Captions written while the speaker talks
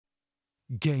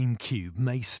GameCube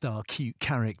may star cute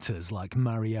characters like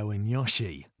Mario and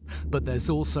Yoshi, but there's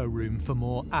also room for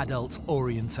more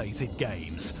adult-orientated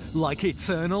games like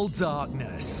Eternal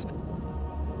Darkness.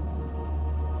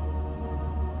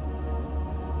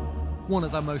 One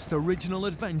of the most original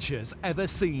adventures ever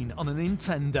seen on a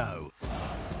Nintendo.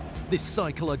 This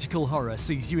psychological horror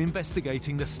sees you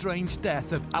investigating the strange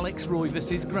death of Alex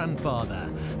Roivas' grandfather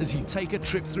as you take a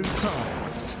trip through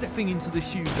time, stepping into the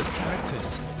shoes of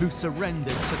characters who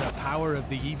surrendered to the power of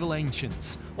the evil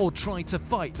ancients or try to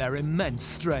fight their immense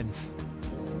strength.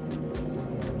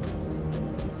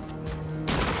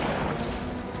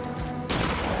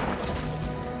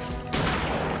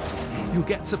 You'll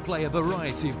get to play a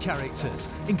variety of characters,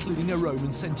 including a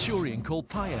Roman centurion called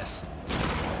Pius.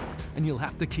 And you'll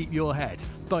have to keep your head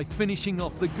by finishing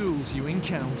off the ghouls you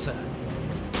encounter.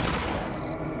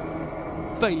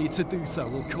 Failure to do so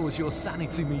will cause your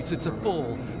sanity meter to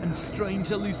fall and strange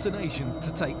hallucinations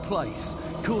to take place,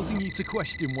 causing you to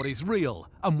question what is real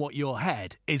and what your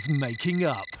head is making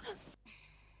up.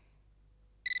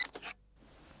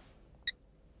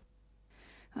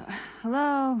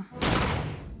 Hello?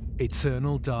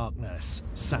 Eternal Darkness,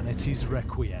 Sanity's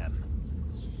Requiem.